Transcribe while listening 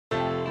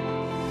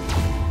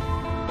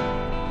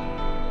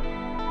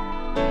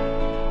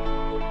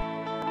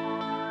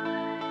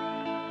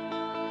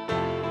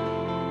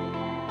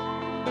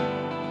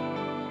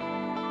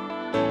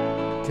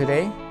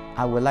Today,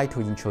 I would like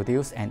to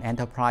introduce an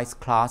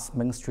enterprise-class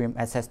mainstream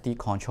SSD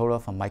controller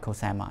from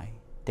Microsemi,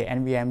 the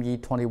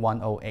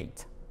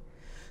NVMe2108.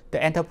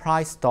 The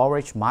enterprise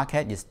storage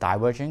market is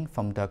diverging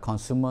from the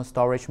consumer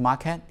storage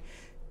market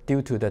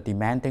due to the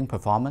demanding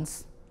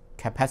performance,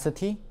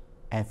 capacity,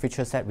 and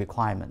feature set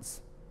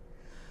requirements.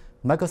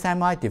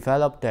 Microsemi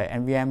developed the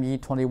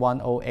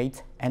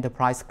NVMe2108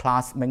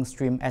 enterprise-class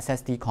mainstream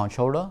SSD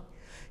controller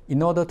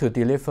in order to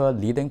deliver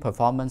leading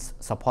performance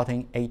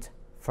supporting 8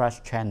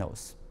 flash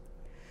channels.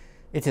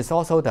 It is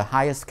also the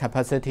highest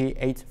capacity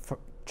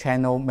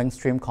 8-channel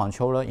mainstream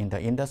controller in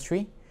the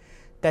industry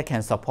that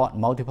can support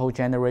multiple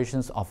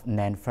generations of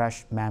NAND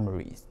flash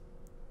memories.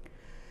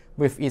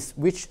 With its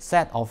rich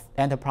set of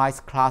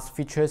enterprise-class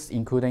features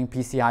including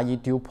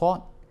PCIe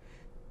dual-port,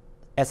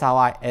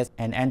 SRIS,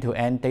 and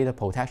end-to-end data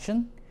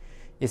protection,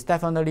 it's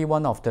definitely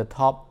one of the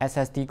top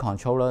SSD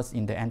controllers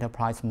in the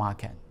enterprise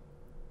market.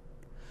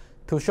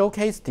 To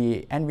showcase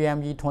the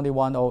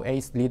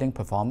NVMe2108's leading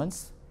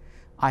performance,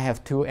 I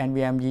have two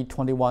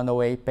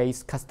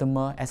NVMe2108-based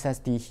customer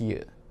SSD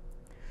here.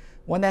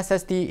 One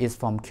SSD is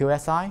from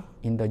QSI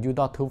in the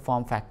U.2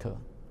 form factor.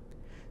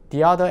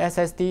 The other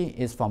SSD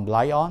is from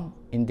Lite-On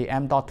in the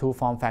M.2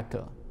 form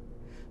factor.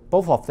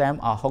 Both of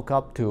them are hooked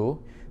up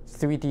to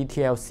 3D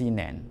TLC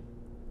NAND.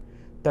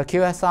 The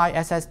QSI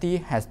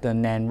SSD has the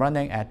NAND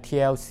running at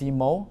TLC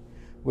mode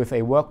with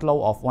a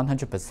workload of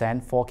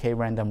 100% 4K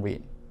random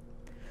read.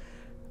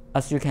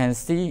 As you can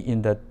see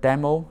in the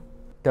demo,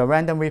 the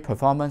random read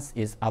performance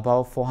is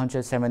about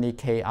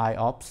 470K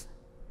IOPS.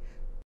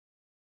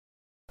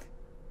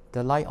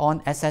 The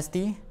Lite-On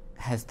SSD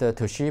has the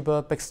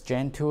Toshiba BICS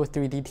Gen 2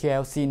 3D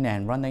TLC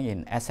NAND running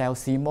in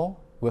SLC mode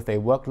with a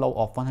workload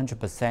of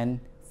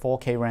 100%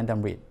 4K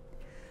random read.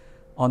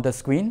 On the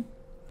screen,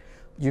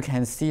 you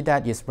can see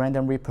that its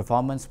random read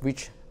performance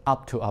reached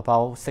up to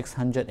about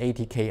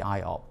 680K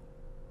IOPS.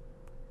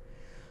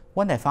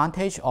 One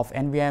advantage of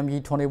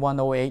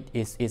NVMe2108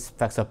 is its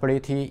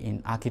flexibility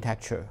in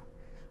architecture,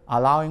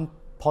 allowing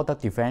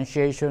product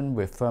differentiation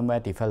with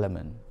firmware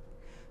development.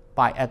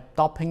 By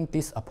adopting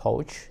this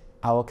approach,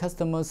 our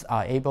customers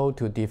are able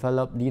to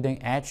develop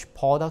leading-edge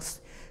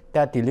products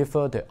that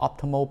deliver the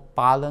optimal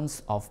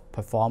balance of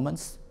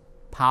performance,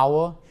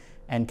 power,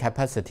 and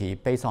capacity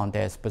based on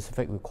their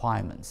specific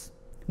requirements.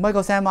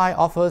 Microsemi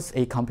offers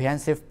a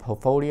comprehensive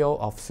portfolio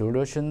of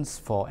solutions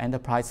for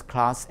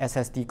enterprise-class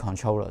SSD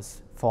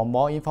controllers. For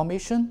more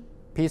information,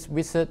 please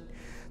visit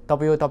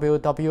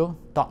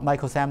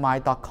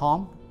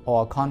www.microsemi.com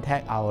or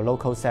contact our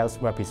local sales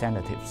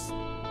representatives.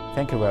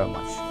 Thank you very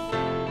much.